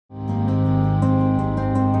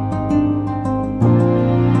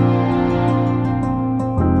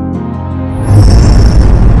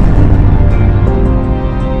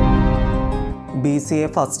MCA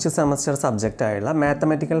first semester subject ആയുള്ള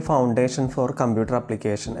mathematical foundation for computer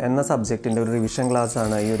application എന്ന സബ്ജക്റ്റിൻ്റെ ഒരു റിവിഷൻ ക്ലാസ്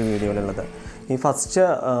ആണ് ഈ ഒരു വീഡിയോയിലുള്ളത്. ഈ ഫസ്റ്റ്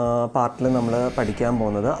പാർട്ടിൽ നമ്മൾ പഠിക്കാൻ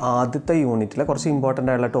പോകുന്നത് ആദ്യത്തെ യൂണിറ്റിലെ കുറച്ച് ഇമ്പോർട്ടൻ്റ്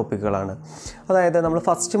ആയിട്ടുള്ള ടോപ്പിക്കുകളാണ്. അതായത് നമ്മൾ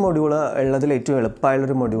ഫസ്റ്റ് മൊഡ്യൂൾ ഉള്ളതിൽ ഏറ്റവും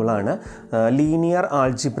എളുപ്പമായുള്ളൊരു മൊഡ്യൂളാണ് linear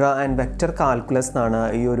algebra and vector calculus എന്നാണ്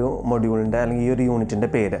ഈ ഒരു മൊഡ്യൂളിൻ്റെ അല്ലെങ്കിൽ ഈ ഒരു യൂണിറ്റിൻ്റെ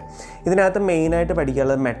പേര്. ഇതിനകത്ത് മെയിനായിട്ട്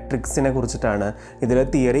പഠിക്കാനുള്ളത് മെട്രിക്സിനെ കുറിച്ചിട്ടാണ്. ഇതിൽ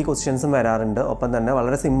തിയറി ക്വസ്റ്റ്യൻസും വരാറുണ്ട്, ഒപ്പം തന്നെ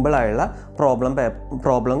വളരെ സിമ്പിളായുള്ള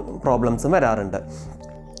പ്രോബ്ലംസും വരാറുണ്ട്.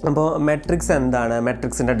 അപ്പോൾ മെട്രിക്സ് എന്താണ്,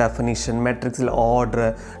 മെട്രിക്സിൻ്റെ definition, മെട്രിക്സിൽ order,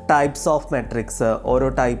 types of matrix, ഓരോ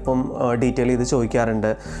ടൈപ്പും ഡീറ്റെയിൽ ചെയ്ത് ചോദിക്കാറുണ്ട്.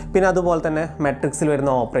 പിന്നെ അതുപോലെ തന്നെ മെട്രിക്സിൽ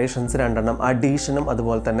വരുന്ന ഓപ്പറേഷൻസ് രണ്ടെണ്ണം, അഡീഷനും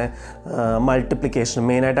അതുപോലെ തന്നെ മൾട്ടിപ്ലിക്കേഷനും.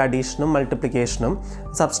 മെയിനായിട്ട് അഡീഷനും മൾട്ടിപ്ലിക്കേഷനും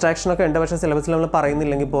സബ്സ്ട്രാക്ഷനൊക്കെ ഉണ്ട്, പക്ഷേ സിലബസിൽ നമ്മൾ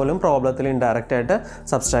പറയുന്നില്ലെങ്കിൽ പോലും പ്രോബ്ലത്തിൽ ഇൻഡയറക്റ്റായിട്ട്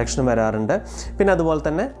സബ്സ്ട്രാക്ഷനും വരാറുണ്ട്. പിന്നെ അതുപോലെ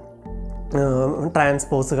തന്നെ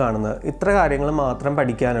ട്രാൻസ്പോസ് കാണുന്നത്. ഇത്ര കാര്യങ്ങൾ മാത്രം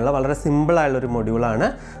പഠിക്കാനുള്ള വളരെ സിമ്പിളായുള്ളൊരു മൊഡ്യൂളാണ്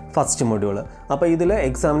ഫസ്റ്റ് മൊഡ്യൂൾ. അപ്പോൾ ഇതിൽ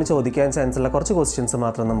എക്സാമിന് ചോദിക്കാൻ ചാൻസ് ഉള്ള കുറച്ച് ക്വസ്റ്റ്യൻസ്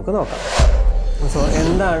മാത്രം നമുക്ക് നോക്കാം. സോ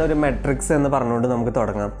എന്താണ് ഒരു മെട്രിക്സ് എന്ന് പറഞ്ഞുകൊണ്ട് നമുക്ക്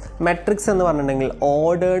തുടങ്ങാം. മെട്രിക്സ് എന്ന് പറഞ്ഞിട്ടുണ്ടെങ്കിൽ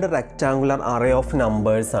ordered rectangular array of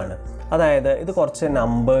numbers ആണ്. അതായത് ഇത് കുറച്ച്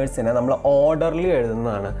നമ്പേഴ്സിനെ നമ്മൾ ഓർഡർലി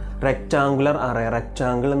എഴുതുന്നതാണ്. റെക്റ്റാങ്കുലർ അറേ,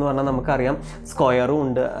 റെക്റ്റാങ്കിൾ എന്ന് പറഞ്ഞാൽ നമുക്കറിയാം സ്ക്വയറും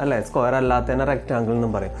ഉണ്ട് അല്ലേ, സ്ക്വയർ അല്ലാത്തതിനെ റെക്റ്റാങ്കിൾ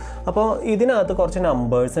എന്നും പറയും. അപ്പോൾ ഇതിനകത്ത് കുറച്ച്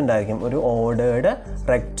നമ്പേഴ്സ് ഉണ്ടായിരിക്കും. ഒരു ഓർഡേർഡ്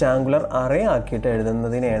റെക്റ്റാങ്കുലർ അറേ ആക്കിയിട്ട്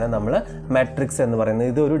എഴുതുന്നതിനെയാണ് നമ്മൾ മെട്രിക്സ് എന്ന് പറയുന്നത്.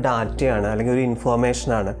 ഇതൊരു ഡാറ്റയാണ് അല്ലെങ്കിൽ ഒരു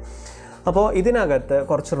ഇൻഫോർമേഷനാണ്. അപ്പോൾ ഇതിനകത്ത്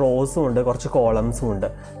കുറച്ച് റോസും ഉണ്ട്, കുറച്ച് കോളംസും ഉണ്ട്.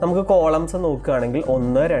 നമുക്ക് കോളംസ് നോക്കുകയാണെങ്കിൽ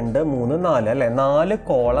 1, 2, 3, 4 അല്ലേ, 4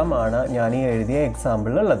 കോളമാണ് ഞാൻ ഈ എഴുതിയ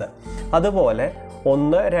എക്സാമ്പിളിലുള്ളത്. അതുപോലെ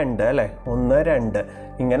 1, 2 അല്ലേ, 1, 2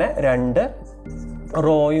 ഇങ്ങനെ 2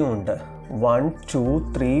 റോയും ഉണ്ട്. 1, 2,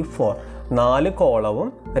 3, 4 4 കോളവും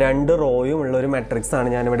 2 റോയും ഉള്ളൊരു മെട്രിക്സ് ആണ്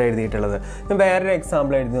ഞാനിവിടെ എഴുതിയിട്ടുള്ളത്. ഞാൻ വേറൊരു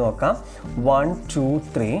എക്സാമ്പിൾ എഴുതി നോക്കാം. 1, 2,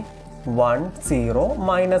 3, 1, 0,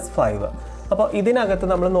 -5. അപ്പോൾ ഇതിനകത്ത്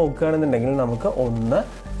നമ്മൾ നോക്കുകയാണെന്നുണ്ടെങ്കിൽ നമുക്ക് 1,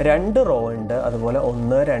 2 റോ ഉണ്ട്, അതുപോലെ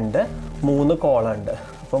 1, 2, 3 കോളം ഉണ്ട്.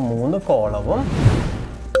 അപ്പോൾ 3 കോളവും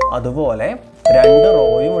അതുപോലെ 2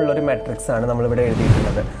 റോയും ഉള്ളൊരു മെട്രിക്സ് ആണ് നമ്മളിവിടെ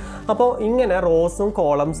എഴുതിയിട്ടുള്ളത്. അപ്പോൾ ഇങ്ങനെ റോസും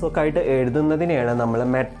കോളംസും ഒക്കെ ആയിട്ട് എഴുതുന്നതിനെയാണ് നമ്മൾ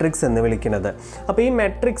മെട്രിക്സ് എന്ന് വിളിക്കുന്നത്. അപ്പോൾ ഈ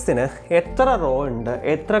മെട്രിക്സിന് എത്ര റോ ഉണ്ട്,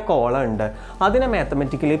 എത്ര കോളം ഉണ്ട്, അതിനെ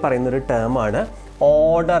മാത്തമാറ്റിക്കലി പറയുന്നൊരു ടേമാണ്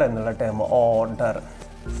ഓർഡർ എന്നുള്ള ടേം, ഓർഡർ.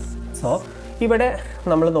 സോ ഇവിടെ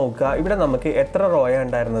നമ്മൾ നോക്കുക, ഇവിടെ നമുക്ക് എത്ര റോയാണ്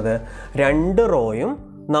ഉണ്ടായിരുന്നത്, 2 റോയും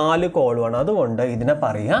 4 കോളുമാണ്. അതുകൊണ്ട് ഇതിനെ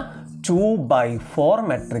പറയുക 2/4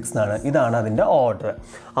 മെട്രിക്സ് എന്നാണ്. ഇതാണ് അതിൻ്റെ ഓർഡർ.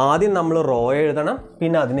 ആദ്യം നമ്മൾ റോ എഴുതണം,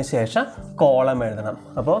 പിന്നെ അതിന് ശേഷം കോളം എഴുതണം.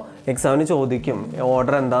 അപ്പോൾ എക്സാമിന് ചോദിക്കും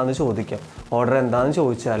ഓർഡർ എന്താണെന്ന് ചോദിക്കും. ഓർഡർ എന്താണെന്ന്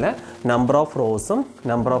ചോദിച്ചാൽ നമ്പർ ഓഫ് റോസും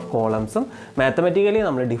നമ്പർ ഓഫ് കോളംസും മാത്തമാറ്റിക്കലി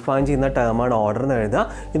നമ്മൾ ഡിഫൈൻ ചെയ്യുന്ന ടേമാണ് ഓർഡർ എന്ന് എഴുതുക.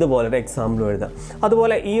 ഇതുപോലൊരു എക്സാമ്പിൾ എഴുതുക.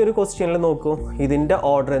 അതുപോലെ ഈ ഒരു ക്വസ്റ്റ്യനിൽ നോക്കൂ, ഇതിൻ്റെ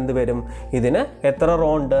ഓർഡർ എന്ത് വരും, ഇതിന് എത്ര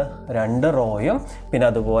റോ ഉണ്ട്, 2 റോയും പിന്നെ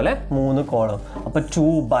അതുപോലെ 3 കോളം. അപ്പോൾ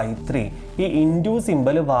 2/3. ഈ ഇൻറ്റു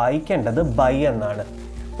സിമ്പൽ വായിക്കേണ്ടത് ബൈ എന്നാണ്.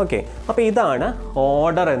 ഓക്കെ, അപ്പോൾ ഇതാണ്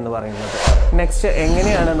ഓർഡർ എന്ന് പറയുന്നത്. നെക്സ്റ്റ്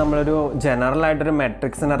എങ്ങനെയാണ് നമ്മളൊരു ജനറലായിട്ടൊരു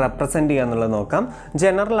മെട്രിക്സിനെ റെപ്രസെൻറ്റ് ചെയ്യുക എന്നുള്ളത് നോക്കാം.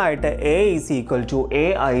 ജനറലായിട്ട് A =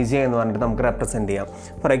 Aij എന്ന് പറഞ്ഞിട്ട് നമുക്ക് റെപ്രസെൻറ്റ് ചെയ്യാം.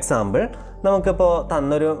 ഫോർ എക്സാമ്പിൾ നമുക്കിപ്പോൾ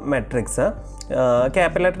തന്നൊരു മെട്രിക്സ്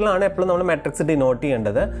ക്യാപിറ്റൽ ലെറ്ററിലാണ് എപ്പോഴും നമ്മൾ മെട്രിക്സ് ഡിനോട്ട്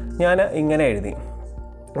ചെയ്യേണ്ടത്. ഞാൻ ഇങ്ങനെ എഴുതി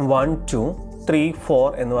 1, 2, 3, 4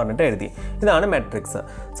 എന്ന് പറഞ്ഞിട്ട് എഴുതി. ഇതാണ് മെട്രിക്സ്.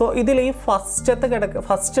 സോ ഇതിൽ ഈ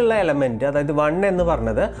ഫസ്റ്റുള്ള എലമെൻറ്റ്, അതായത് 1 എന്ന്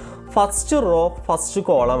പറഞ്ഞത് ഫസ്റ്റ് റോ ഫസ്റ്റ്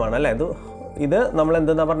കോളമാണ് അല്ലേ. ഇത് നമ്മൾ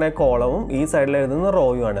എന്തെന്നാ പറഞ്ഞാൽ കോളവും ഈ സൈഡിൽ എഴുതുന്ന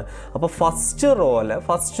റോയുമാണ്. അപ്പോൾ ഫസ്റ്റ് റോ അല്ലെ,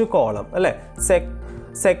 ഫസ്റ്റ് കോളം അല്ലേ,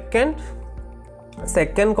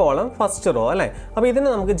 സെക്കൻഡ് കോളം ഫസ്റ്റ് റോ അല്ലേ. അപ്പോൾ ഇതിന്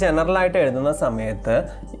നമുക്ക് ജനറലായിട്ട് എഴുതുന്ന സമയത്ത്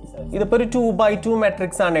ഇതിപ്പോൾ ഒരു 2/2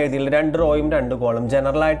 മെട്രിക്സ് ആണ് എഴുതിയത്, 2 റോയും 2 കോളം.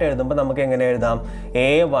 ജനറലായിട്ട് എഴുതുമ്പോൾ നമുക്ക് എങ്ങനെ എഴുതാം,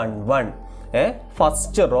 A11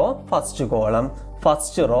 first row first column,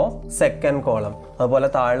 first row second column. അതുപോലെ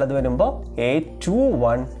താഴെത് വരുമ്പോൾ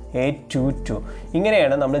A21 A22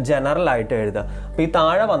 ഇങ്ങനെയാണ് നമ്മൾ ജനറലായിട്ട് എഴുതുക. അപ്പോൾ ഈ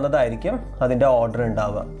താഴെ വന്നതായിരിക്കും അതിൻ്റെ ഓർഡർ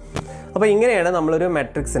ഉണ്ടാവുക. അപ്പോൾ ഇങ്ങനെയാണ് നമ്മളൊരു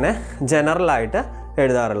മെട്രിക്സിനെ ജനറലായിട്ട്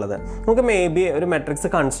എഴുതാറുള്ളത്. നമുക്ക് മേ ബി ഒരു മെട്രിക്സ്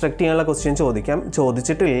കൺസ്ട്രക്ട് ചെയ്യാനുള്ള ക്വസ്റ്റ്യൻ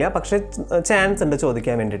ചോദിച്ചിട്ടില്ല, പക്ഷേ ചാൻസ് ഉണ്ട്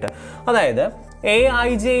ചോദിക്കാൻ വേണ്ടിയിട്ട്. അതായത്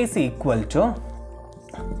Aij =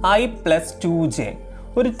 I + 2j.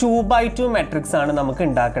 ഒരു 2/2 മെട്രിക്സ് ആണ് നമുക്ക്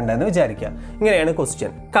ഉണ്ടാക്കേണ്ടതെന്ന് വിചാരിക്കുക. ഇങ്ങനെയാണ്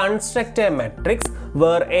question. Construct A matrix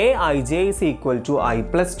where Aij = I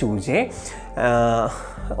 + 2j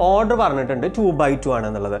order പറഞ്ഞിട്ടുണ്ട് 2/2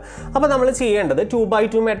 ആണെന്നുള്ളത്. അപ്പോൾ നമ്മൾ ചെയ്യേണ്ടത്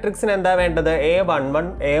 2/2 മെട്രിക്സിന് എന്താ വേണ്ടത്? A11,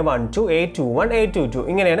 A12, A21, A22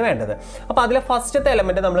 ഇങ്ങനെയാണ് വേണ്ടത്. അപ്പോൾ അതിലെ ഫസ്റ്റത്തെ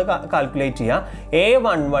എലമെൻറ്റ് നമ്മൾ കാൽക്കുലേറ്റ് ചെയ്യുക.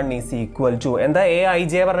 A11 ഈസ് ഈക്വൽ ടു എന്താ?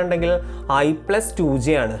 AIJ പറഞ്ഞിട്ടുണ്ടെങ്കിൽ I+2J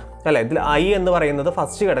ആണ് അല്ലേ? ഇതിൽ I എന്ന് പറയുന്നത്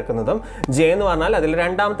ഫസ്റ്റ് കിടക്കുന്നതും J എന്ന് പറഞ്ഞാൽ അതിൽ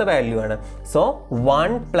രണ്ടാമത്തെ വാല്യൂ ആണ്. സോ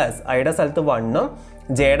 1 + Iയുടെ സ്ഥലത്ത് 1ഉം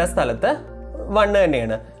Jയുടെ സ്ഥലത്ത് 1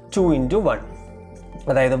 തന്നെയാണ്. 2 × 1,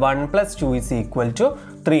 അതായത് 1 + 2 =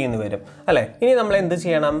 3 എന്ന് വരും അല്ലേ? ഇനി നമ്മൾ എന്ത്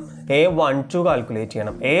ചെയ്യണം? A12 കാൽക്കുലേറ്റ്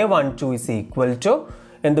ചെയ്യണം. A12 =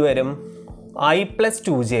 എന്ത് വരും?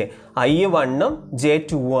 I+2J. I 1ഉം J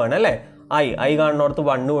 2ഉം ആണ് അല്ലേ? I കാണുന്നിടത്ത്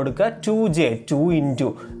 1 കൊടുക്കുക, 2J 2 ×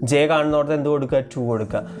 J കാണുന്നിടത്ത് എന്ത് കൊടുക്കുക? 2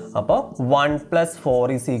 കൊടുക്കുക. അപ്പോൾ 1 + 4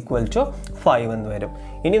 = 5 എന്ന് വരും.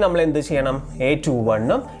 ഇനി നമ്മൾ എന്ത് ചെയ്യണം?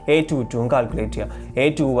 A21ഉം A22ഉം കാൽക്കുലേറ്റ് ചെയ്യാം.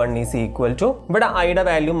 A21 = ഇവിടെ Iയുടെ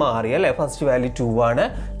വാല്യൂ മാറി അല്ലേ? ഫസ്റ്റ് വാല്യൂ 2 ആണ്.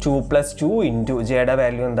 2 + 2 × Jയുടെ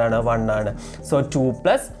വാല്യൂ എന്താണ്? 1 ആണ്. സോ 2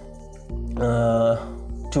 +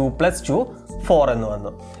 2 4 എന്ന്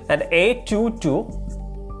വന്നു. ആൻഡ് A22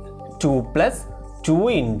 2 + 2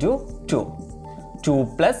 × 2 2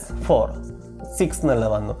 + 4 6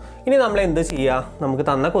 എന്നുള്ളത് വന്നു. ഇനി നമ്മൾ എന്ത് ചെയ്യുക? നമുക്ക്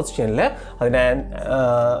തന്ന ക്വസ്റ്റ്യനിൽ അതിനെ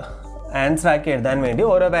ആൻസർ ആക്കി എഴുതാൻ വേണ്ടി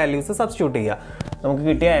ഓരോ വാല്യൂസ് സബ്സ്റ്റിറ്റ്യൂട്ട് ചെയ്യുക. നമുക്ക്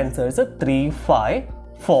കിട്ടിയ ആൻസേഴ്സ് 3, 5,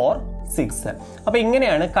 4, 6. അപ്പോൾ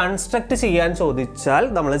ഇങ്ങനെയാണ് കൺസ്ട്രക്ട് ചെയ്യാൻ ചോദിച്ചാൽ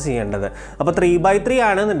നമ്മൾ ചെയ്യേണ്ടത്. അപ്പോൾ 3/3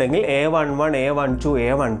 ആണെന്നുണ്ടെങ്കിൽ A11, A12,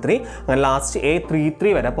 A13 അങ്ങനെ ലാസ്റ്റ്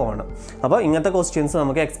A33 വരെ പോകണം. അപ്പോൾ ഇങ്ങനത്തെ ക്വസ്റ്റ്യൻസ്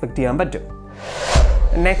നമുക്ക് എക്സ്പെക്ട് ചെയ്യാൻ പറ്റും.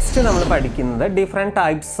 നെക്സ്റ്റ് നമ്മൾ പഠിക്കുന്നത് ഡിഫറെൻറ്റ്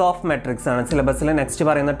ടൈപ്സ് ഓഫ് മെട്രിക്സ് ആണ്. സിലബസിൽ നെക്സ്റ്റ്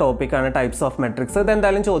പറയുന്ന ടോപ്പിക്കാണ് ടൈപ്സ് ഓഫ് മെട്രിക്സ്.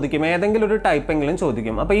 ഇതെന്തായാലും ചോദിക്കും, ഏതെങ്കിലും ഒരു ടൈപ്പെങ്കിലും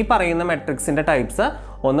ചോദിക്കും. അപ്പോൾ ഈ പറയുന്ന മെട്രിക്സിൻ്റെ ടൈപ്സ്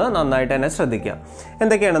ഒന്ന് നന്നായിട്ട് തന്നെ ശ്രദ്ധിക്കുക.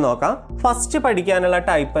 എന്തൊക്കെയാണ് നോക്കാം. ഫസ്റ്റ് പഠിക്കാനുള്ള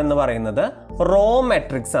ടൈപ്പ് എന്ന് പറയുന്നത് റോ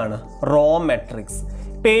മെട്രിക്സ് ആണ്. റോ മെട്രിക്സ്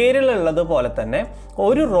പേരിലുള്ളത് പോലെ തന്നെ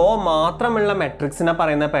ഒരു റോ മാത്രമുള്ള മെട്രിക്സിനെ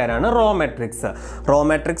പറയുന്ന പേരാണ് റോ മെട്രിക്സ്. റോ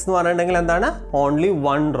മെട്രിക്സ് എന്ന് പറഞ്ഞിട്ടുണ്ടെങ്കിൽ എന്താണ്? ഓൺലി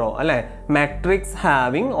 1 റോ അല്ലേ? മെട്രിക്സ്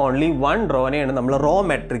ഹാവിങ് ഓൺലി 1 റോനെയാണ് നമ്മൾ റോ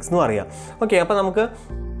മെട്രിക്സ് എന്ന് പറയുക. ഓക്കെ, അപ്പോൾ നമുക്ക്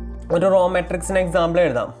ഒരു റോ മെട്രിക്സിന് എക്സാമ്പിൾ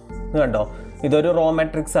എഴുതാം. കണ്ടോ, ഇതൊരു റോ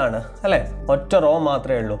മെട്രിക്സ് ആണ് അല്ലേ? ഒറ്റ റോ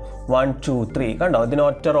മാത്രമേ ഉള്ളൂ. 1, 2, 3 കണ്ടോ, ഇതിന്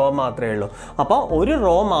ഒറ്റ റോ മാത്രമേ ഉള്ളൂ. അപ്പോൾ ഒരു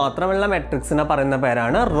റോ മാത്രമുള്ള മെട്രിക്സിനെ പറയുന്ന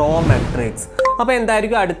പേരാണ് റോ മെട്രിക്സ്. അപ്പോൾ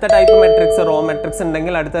എന്തായിരിക്കും അടുത്ത ടൈപ്പ് മെട്രിക്സ്? റോ മെട്രിക്സ്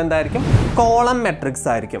ഉണ്ടെങ്കിൽ അടുത്ത എന്തായിരിക്കും? കോളം മെട്രിക്സ്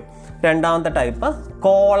ആയിരിക്കും. രണ്ടാമത്തെ ടൈപ്പ്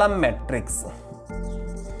കോളം മെട്രിക്സ്.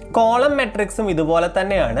 കോളം മെട്രിക്സും ഇതുപോലെ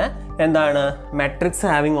തന്നെയാണ്. എന്താണ്? മെട്രിക്സ്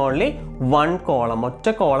ഹാവിങ് ഓൺലി 1 കോളം, ഒറ്റ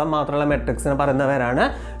കോളം മാത്രമുള്ള മെട്രിക്സിനെ പറയുന്നവരാണ്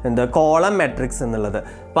എന്ത്? കോളം മെട്രിക്സ് എന്നുള്ളത്.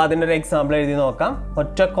 അപ്പോൾ അതിനൊരു എക്സാമ്പിൾ എഴുതി നോക്കാം.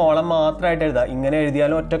 ഒറ്റ കോളം മാത്രമായിട്ട് എഴുതാം. ഇങ്ങനെ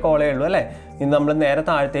എഴുതിയാലും ഒറ്റ കോളേ ഉള്ളൂ അല്ലേ? ഇനി നമ്മൾ നേരെ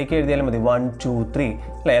താഴത്തേക്ക് എഴുതിയാലും മതി. 1, 2, 3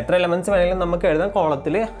 അല്ലേ? എത്ര എലമെൻറ്റ്സ് വേണമെങ്കിലും നമുക്ക് എഴുതാം.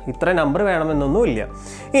 കോളത്തിൽ ഇത്ര നമ്പർ വേണമെന്നൊന്നുമില്ല.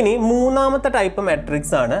 ഇനി മൂന്നാമത്തെ ടൈപ്പ്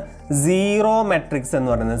മെട്രിക്സ് ആണ് സീറോ മെട്രിക്സ്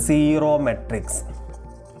എന്ന് പറയുന്നത്. Zero matrix.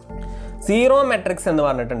 സീറോ മെട്രിക്സ് എന്ന്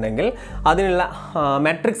പറഞ്ഞിട്ടുണ്ടെങ്കിൽ അതിനുള്ള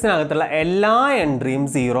മെട്രിക്സിനകത്തുള്ള എല്ലാ എൻട്രിയും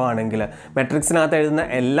 0 ആണെങ്കിൽ, മെട്രിക്സിനകത്ത് എഴുതുന്ന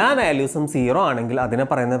എല്ലാ വാല്യൂസും 0 ആണെങ്കിൽ അതിനെ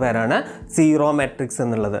പറയുന്ന പേരാണ് സീറോ മെട്രിക്സ്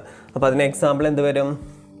എന്നുള്ളത്. അപ്പോൾ അതിന് എക്സാമ്പിൾ എന്ത് വരും?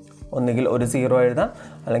 ഒന്നുകിൽ ഒരു 0 എഴുതാം,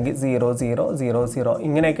 അല്ലെങ്കിൽ 0, 0, 0, 0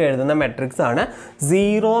 ഇങ്ങനെയൊക്കെ എഴുതുന്ന മെട്രിക്സ് ആണ്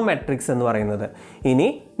സീറോ മെട്രിക്സ് എന്ന് പറയുന്നത്. ഇനി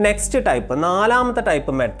നെക്സ്റ്റ് ടൈപ്പ്, നാലാമത്തെ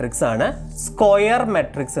ടൈപ്പ് മെട്രിക്സ് ആണ് സ്ക്വയർ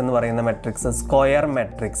മെട്രിക്സ് എന്ന് പറയുന്ന മെട്രിക്സ്. സ്ക്വയർ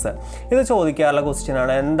മെട്രിക്സ് ഇത് ചോദിക്കാറുള്ള ക്വസ്റ്റ്യൻ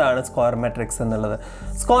ആണ്. എന്താണ് സ്ക്വയർ മെട്രിക്സ് എന്നുള്ളത്?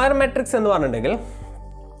 സ്ക്വയർ മെട്രിക്സ് എന്ന് പറഞ്ഞിട്ടുണ്ടെങ്കിൽ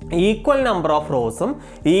ഈക്വൽ നമ്പർ ഓഫ് റോസും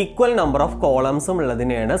equal number of കോളംസും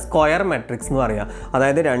ഉള്ളതിനെയാണ് square matrix എന്ന് പറയുക.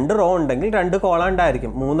 അതായത് 2 റോ ഉണ്ടെങ്കിൽ 2 കോളം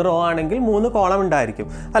ഉണ്ടായിരിക്കും, 3 റോ ആണെങ്കിൽ 3 കോളം ഉണ്ടായിരിക്കും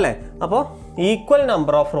അല്ലേ? അപ്പോൾ ഈക്വൽ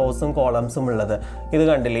നമ്പർ ഓഫ് റോസും കോളംസും ഉള്ളത്. ഇത്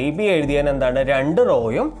കണ്ടില്ലേ, ഈ എഴുതിയാൽ എന്താണ്? 2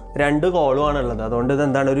 റോയും 2 കോളും ആണുള്ളത്. അതുകൊണ്ട് ഇത്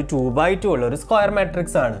എന്താണ്? ഒരു 2/2 ഉള്ള ഒരു സ്ക്വയർ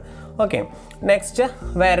മെട്രിക്സ് ആണ്. ഓക്കെ, നെക്സ്റ്റ്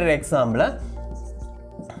വേറൊരു എക്സാമ്പിൾ.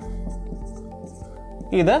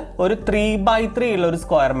 ഇത് ഒരു 3/3 ഉള്ള ഒരു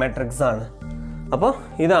സ്ക്വയർ മെട്രിക്സ് ആണ്. അപ്പോൾ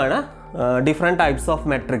ഇതാണ് ഡിഫറെൻറ്റ് ടൈപ്സ് ഓഫ്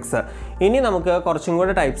മെട്രിക്സ്. ഇനി നമുക്ക് കുറച്ചും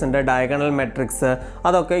കൂടെ ടൈപ്സ് ഉണ്ട്. ഡയഗണൽ മെട്രിക്സ്,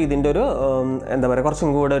 അതൊക്കെ ഇതിൻ്റെ ഒരു എന്താ പറയുക,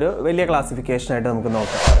 കുറച്ചും കൂടെ ഒരു വലിയ ക്ലാസിഫിക്കേഷനായിട്ട് നമുക്ക്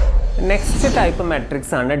നോക്കാം. നെക്സ്റ്റ് ടൈപ്പ്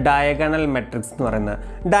മെട്രിക്സ് ആണ് ഡയഗണൽ മെട്രിക്സ് എന്ന് പറയുന്നത്.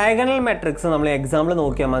 ഡയഗണൽ മെട്രിക്സ് നമ്മൾ എക്സാമ്പിൾ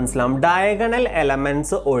നോക്കിയാൽ മനസ്സിലാവും. ഡയഗണൽ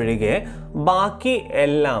എലമെൻറ്റ്സ് ഒഴികെ ബാക്കി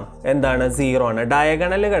എല്ലാം എന്താണ്? 0 ആണ്.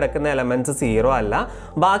 ഡയഗണൽ കിടക്കുന്ന എലമെൻറ്റ്സ് 0 അല്ല,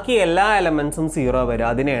 ബാക്കി എല്ലാ എലമെൻറ്റ്സും 0 വരും.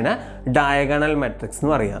 അതിനെയാണ് ഡയഗണൽ മെട്രിക്സ്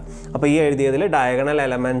എന്ന് പറയുക. അപ്പോൾ ഈ എഴുതിയതിൽ ഡയഗണൽ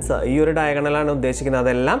എലമെൻറ്റ്സ്, ഈ ഒരു ഡയഗണലാണ് ഉദ്ദേശിക്കുന്നത്,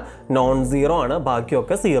 അതെല്ലാം നോൺ 0 ആണ്,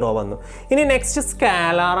 ബാക്കിയൊക്കെ 0 വന്നു. ഇനി നെക്സ്റ്റ്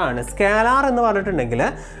സ്കാലാർ ആണ്. സ്കാലാർ എന്ന് പറഞ്ഞിട്ടുണ്ടെങ്കിൽ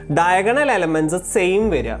ഡയഗണൽ എലമെൻറ്റ്സ് സെയിം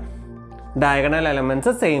വരിക, ഡയഗണൽ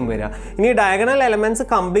എലമെൻറ്റ്സ് സെയിം വരിക. ഇനി ഡയഗണൽ എലമെൻറ്റ്സ്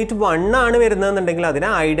കംപ്ലീറ്റ് 1 ആണ് വരുന്നതെന്നുണ്ടെങ്കിൽ അതിനെ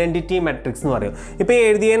ഐഡൻറ്റിറ്റി മെട്രിക്സ് എന്ന് പറയും. ഇപ്പോൾ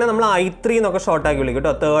എഴുതിയതിനെ നമ്മൾ I3 എന്നൊക്കെ ഷോർട്ടാക്കി വിളിക്കും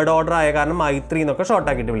കേട്ടോ. തേർഡ് ഓർഡർ ആയ കാരണം I3 എന്നൊക്കെ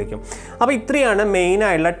ഷോർട്ടാക്കിയിട്ട് വിളിക്കും. അപ്പോൾ ഇത്രയാണ് മെയിൻ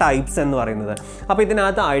ആയിട്ടുള്ള ടൈപ്സ് എന്ന് പറയുന്നത്. അപ്പോൾ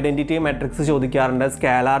ഇതിനകത്ത് ഐഡൻറ്റിറ്റി മെട്രിക്സ് ചോദിക്കാറുണ്ട്,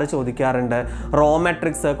 സ്കാലാർ ചോദിക്കാറുണ്ട്, റോ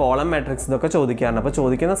മെട്രിക്സ്, കോളം മെട്രിക്സ് ഇതൊക്കെ ചോദിക്കാറുണ്ട്. അപ്പോൾ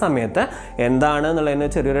ചോദിക്കുന്ന സമയത്ത് എന്താണ് എന്നുള്ളതിന്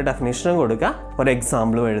ചെറിയൊരു ഡെഫിനേഷനും കൊടുക്കുക, ഒരു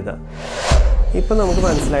എക്സാമ്പിളും എഴുതുക. ഇപ്പോൾ നമുക്ക്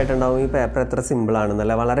മനസ്സിലായിട്ടുണ്ടാവും ഈ പേപ്പർ എത്ര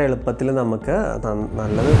സിമ്പിളാണെന്നല്ല. വളരെ എളുപ്പത്തിൽ നമുക്ക്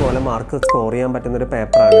നല്ലതുപോലെ മാർക്ക് സ്കോർ ചെയ്യാൻ പറ്റുന്നൊരു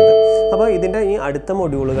പേപ്പറാണിത്. അപ്പോൾ ഇതിൻ്റെ ഈ അടുത്ത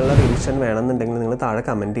മൊഡ്യൂളുകളുടെ റിവിഷൻ വേണമെന്നുണ്ടെങ്കിൽ നിങ്ങൾ താഴെ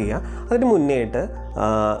കമൻറ്റ് ചെയ്യുക. അതിന് മുന്നേയായിട്ട്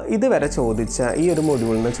ഇതുവരെ ചോദിച്ച ഈ ഒരു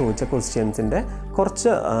മൊഡ്യൂളിൽ നിന്ന് ചോദിച്ച ക്വസ്റ്റ്യൻസിൻ്റെ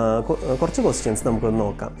കുറച്ച് ക്വസ്റ്റ്യൻസ് നമുക്കൊന്ന്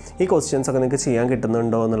നോക്കാം. ഈ ക്വസ്റ്റ്യൻസ് ഒക്കെ നിങ്ങൾക്ക് ചെയ്യാൻ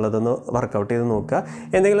കിട്ടുന്നുണ്ടോ എന്നുള്ളതൊന്ന് വർക്കൗട്ട് ചെയ്ത് നോക്കുക.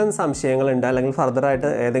 എന്തെങ്കിലും സംശയങ്ങളുണ്ട് അല്ലെങ്കിൽ ഫർദറായിട്ട്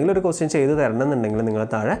ഏതെങ്കിലും ഒരു ക്വസ്റ്റ്യൻ ചെയ്ത് തരണമെന്നുണ്ടെങ്കിൽ നിങ്ങൾ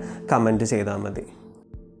താഴെ കമൻറ്റ് ചെയ്താൽ മതി.